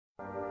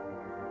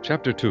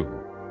Chapter 2.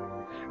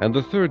 And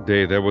the third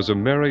day there was a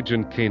marriage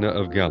in Cana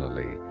of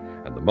Galilee,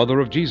 and the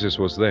mother of Jesus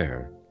was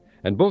there.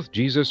 And both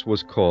Jesus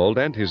was called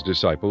and his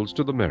disciples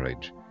to the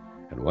marriage.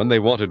 And when they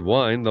wanted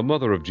wine, the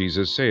mother of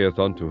Jesus saith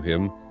unto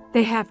him,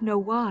 They have no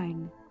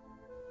wine.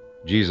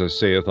 Jesus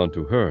saith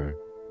unto her,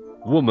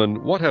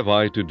 Woman, what have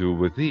I to do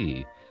with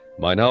thee?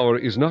 Mine hour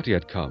is not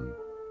yet come.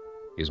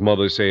 His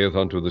mother saith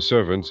unto the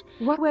servants,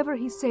 Whatsoever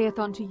he saith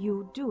unto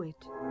you, do it.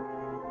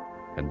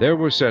 And there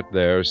were set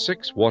there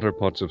 6 water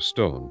pots of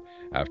stone,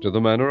 after the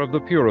manner of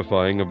the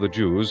purifying of the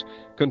Jews,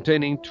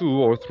 containing 2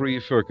 or 3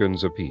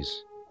 firkins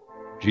apiece.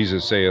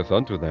 Jesus saith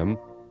unto them,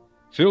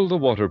 Fill the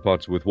water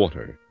pots with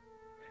water.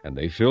 And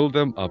they filled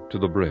them up to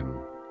the brim.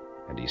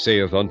 And he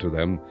saith unto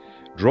them,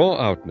 Draw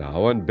out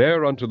now, and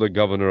bear unto the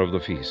governor of the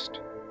feast.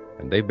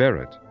 And they bare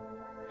it.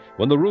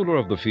 When the ruler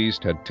of the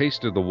feast had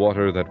tasted the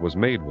water that was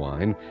made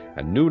wine,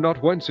 and knew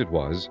not whence it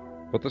was,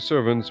 but the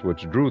servants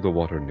which drew the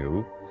water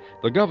knew,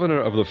 the governor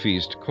of the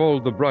feast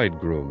called the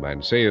bridegroom,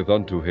 and saith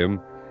unto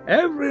him,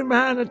 Every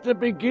man at the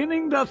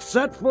beginning doth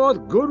set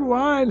forth good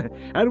wine,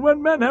 and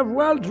when men have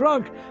well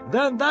drunk,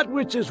 then that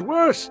which is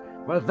worse,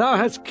 but thou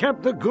hast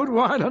kept the good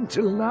wine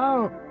until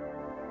now.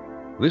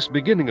 This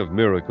beginning of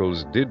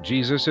miracles did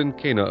Jesus in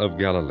Cana of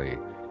Galilee,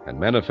 and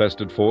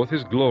manifested forth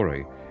his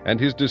glory, and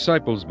his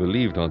disciples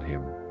believed on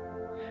him.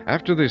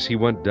 After this he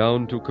went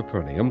down to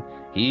Capernaum,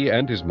 he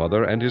and his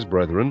mother and his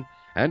brethren,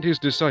 and his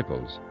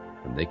disciples,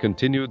 and they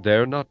continued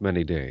there not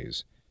many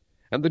days.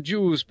 And the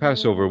Jews'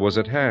 Passover was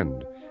at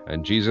hand,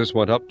 and Jesus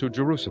went up to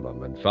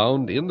Jerusalem, and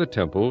found in the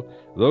temple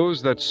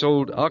those that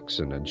sold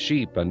oxen and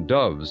sheep and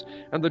doves,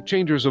 and the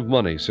changers of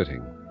money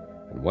sitting.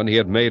 And when he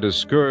had made a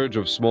scourge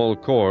of small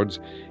cords,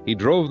 he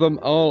drove them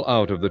all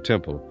out of the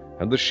temple,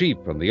 and the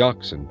sheep and the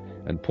oxen,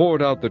 and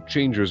poured out the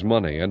changers'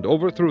 money, and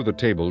overthrew the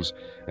tables,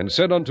 and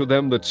said unto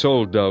them that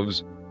sold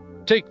doves,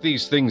 Take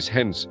these things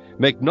hence,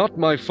 make not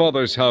my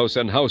Father's house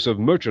an house of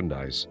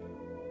merchandise.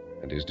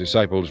 And his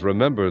disciples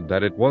remembered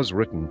that it was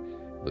written,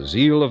 The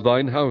zeal of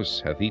thine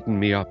house hath eaten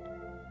me up.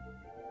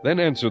 Then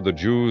answered the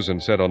Jews,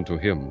 and said unto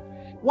him,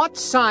 What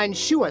sign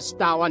shewest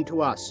thou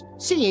unto us,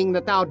 seeing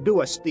that thou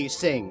doest these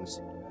things?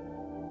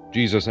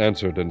 Jesus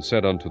answered and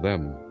said unto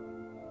them,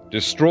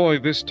 Destroy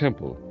this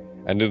temple,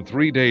 and in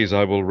 3 days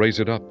I will raise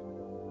it up.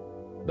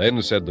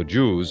 Then said the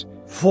Jews,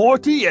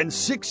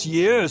 46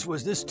 years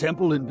was this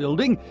temple in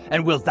building,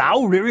 and wilt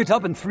thou rear it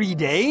up in 3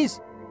 days?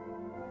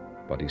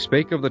 But he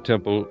spake of the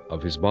temple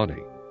of his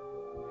body.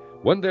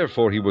 When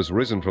therefore he was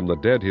risen from the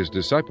dead, his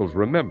disciples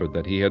remembered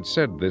that he had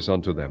said this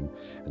unto them,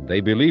 and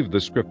they believed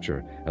the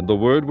scripture, and the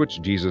word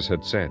which Jesus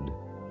had said.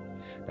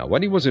 Now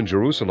when he was in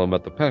Jerusalem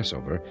at the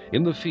Passover,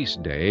 in the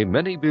feast day,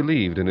 many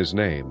believed in his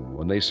name,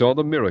 when they saw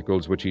the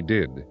miracles which he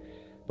did.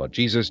 But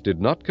Jesus did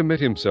not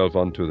commit himself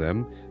unto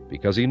them,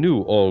 because he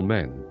knew all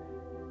men,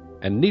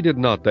 and needed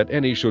not that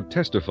any should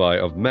testify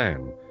of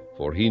man,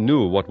 for he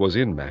knew what was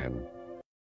in man.